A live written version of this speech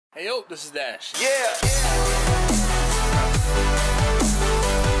Hey yo, this is Dash. Yeah.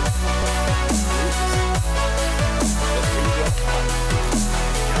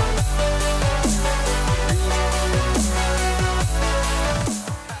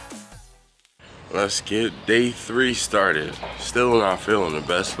 Let's get day 3 started. Still not feeling the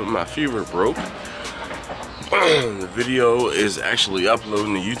best, but my fever broke. The video is actually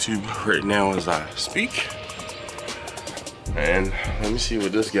uploading to YouTube right now as I speak. And let me see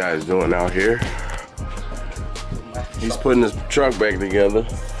what this guy is doing out here. He's putting his truck back together.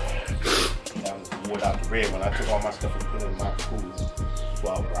 I wore out the red when I took all my stuff and put it in my cooler.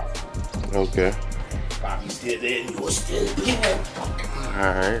 Well, okay. Bobby's still there, you were still there.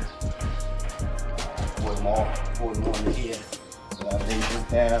 Alright. Pour them all in here. So I laid this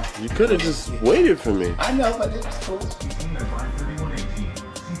down. You could have just waited for me. I know, but it's cool.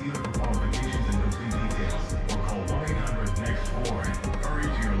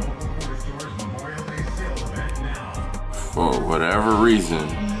 For whatever reason,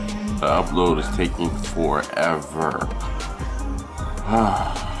 the upload is taking forever.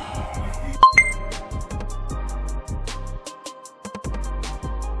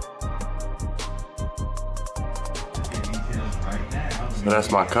 So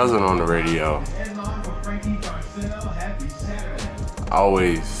that's my cousin on the radio. I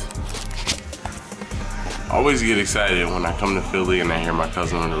always get excited when I come to Philly and I hear my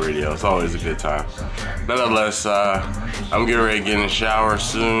cousin on the radio. It's always a good time. Nonetheless, I'm getting ready to get in the shower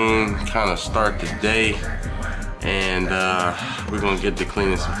soon, kind of start the day, and we're gonna get to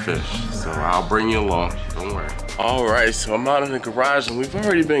cleaning some fish. So I'll bring you along, don't worry. All right, so I'm out in the garage and we've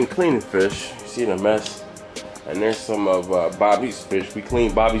already been cleaning fish. You see the mess? And there's some of Bobby's fish. We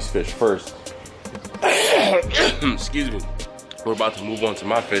cleaned Bobby's fish first. Excuse me. We're about to move on to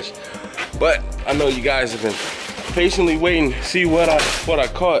my fish. But I know you guys have been patiently waiting to see what I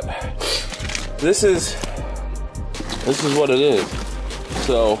caught. This is what it is.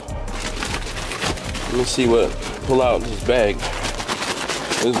 So let me see pull out this bag.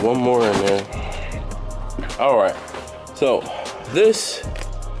 There's one more in there. All right. So this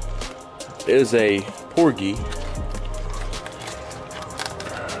is a porgy.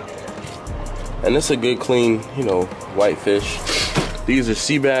 And it's a good clean, white fish. These are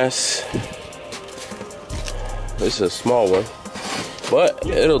sea bass. This is a small one, but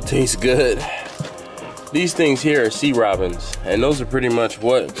it'll taste good. These things here are sea robins, and those are pretty much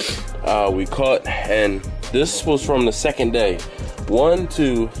what we caught. And this was from the second day. 1,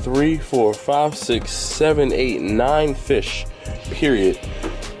 2, 3, 4, 5, 6, 7, 8, 9 fish, period.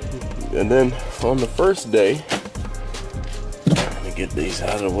 And then on the first day, let me get these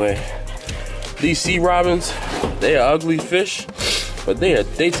out of the way. These sea robins, they are ugly fish, but they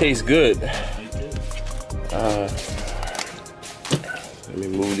taste good. Let me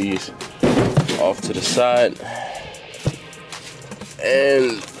move these off to the side.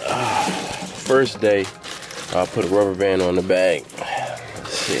 And first day, I'll put a rubber band on the bag.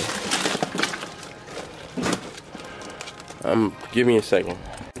 Let's see. Give me a second.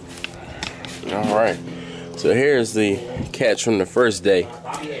 All right. So here's the catch from the first day.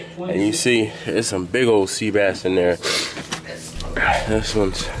 And you see, there's some big old sea bass in there. This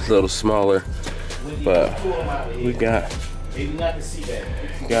one's a little smaller, but we got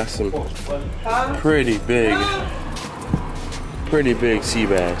some pretty big sea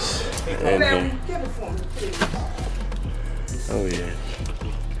bass in here. Oh yeah,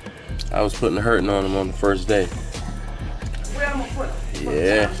 I was putting a hurting on them on the first day.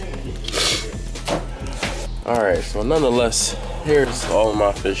 Yeah. All right, so nonetheless, here's all of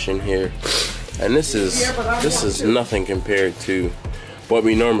my fish in here, and this is nothing compared to what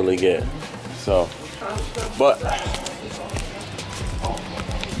we normally get. So, but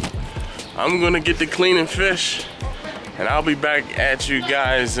I'm gonna get to cleaning fish, and I'll be back at you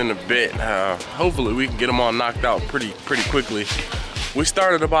guys in a bit. Hopefully, we can get them all knocked out pretty quickly. We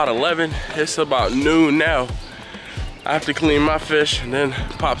started about 11. It's about noon now. I have to clean my fish, and then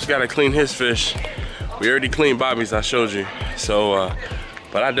Pop's got to clean his fish. We already cleaned Bobby's, I showed you. So,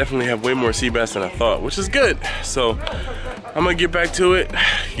 but I definitely have way more sea bass than I thought, which is good. So, I'm gonna get back to it,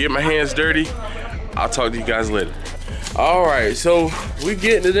 get my hands dirty. I'll talk to you guys later. All right, so we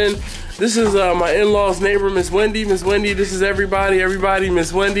getting it in. This is my in-laws' neighbor, Miss Wendy. Miss Wendy, this is everybody,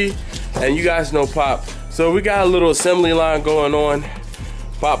 Miss Wendy. And you guys know Pop. So we got a little assembly line going on.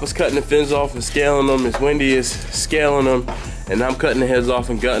 Pop is cutting the fins off and scaling them. Miss Wendy is scaling them. And I'm cutting the heads off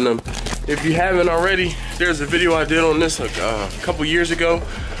and gutting them. If you haven't already, there's a video I did on this a couple years ago.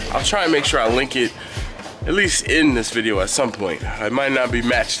 I'll try and make sure I link it at least in this video at some point. It might not be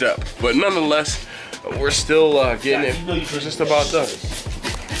matched up, but nonetheless, we're still getting it. We're just about done.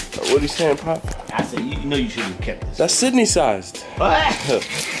 What are you saying, Pop? I said, you know you should have kept this. That's Sydney sized.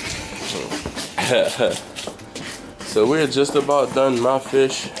 So we're just about done my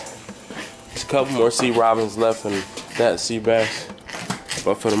fish. There's a couple more sea robins left and that sea bass.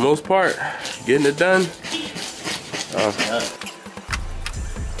 But for the most part, getting it done.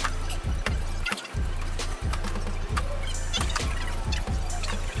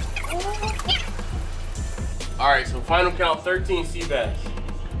 Alright, so final count 13 sea bass.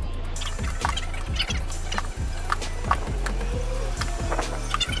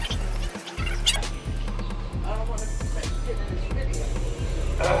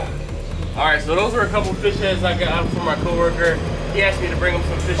 Alright, so those were a couple fish heads I got from my coworker. He asked me to bring him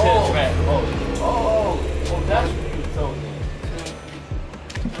some fish heads back. Oh, that's what you told me.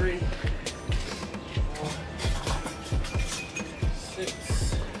 2, 3, 4,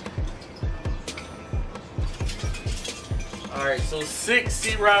 6. Alright, so 6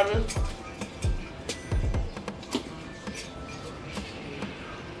 sea robins.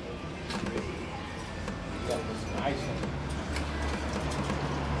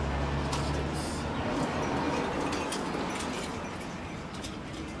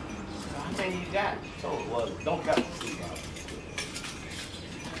 You got told well, don't got the sea out.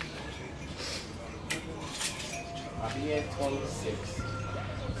 I'll be at 26.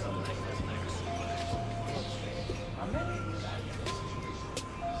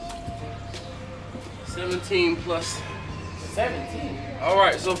 17 plus 17.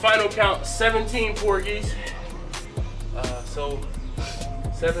 Alright, so final count 17 porgies. So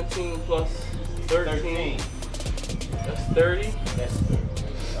 17 plus 13. That's 30. That's 30.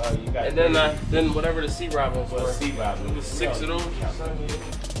 You got and then whatever the sea robins were. Sea robins. It was 6 of those.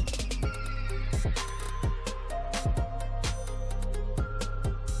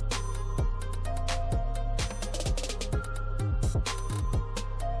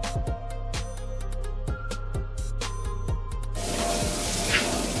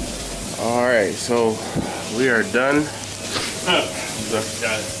 Alright, so we are done.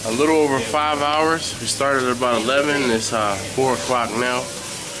 A little over 5 hours. We started at about 11. It's 4 o'clock now.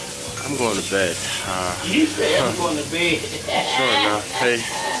 I'm going to bed. You said I'm going to bed. Sure enough. Hey,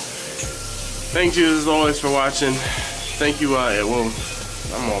 thank you as always for watching. Thank you. Well,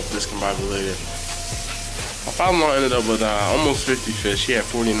 I'm all discombobulated. My father-in-law ended up with almost 50 fish. He had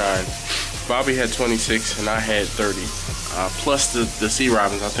 49. Bobby had 26, and I had 30. Plus the sea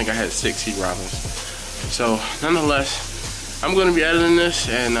robins. I think I had 6 sea robins. So, nonetheless, I'm going to be editing this,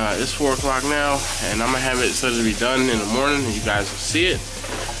 and it's 4 o'clock now, and I'm going to have it so to be done in the morning, and you guys will see it.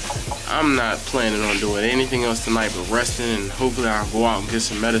 I'm not planning on doing anything else tonight but resting, and hopefully I'll go out and get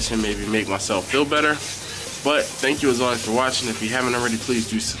some medicine, maybe make myself feel better. But thank you as always for watching. If you haven't already, please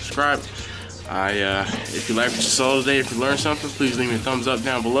do subscribe. If you like what you saw today, if you learned something, please leave me a thumbs up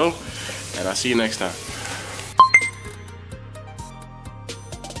down below, and I'll see you next time.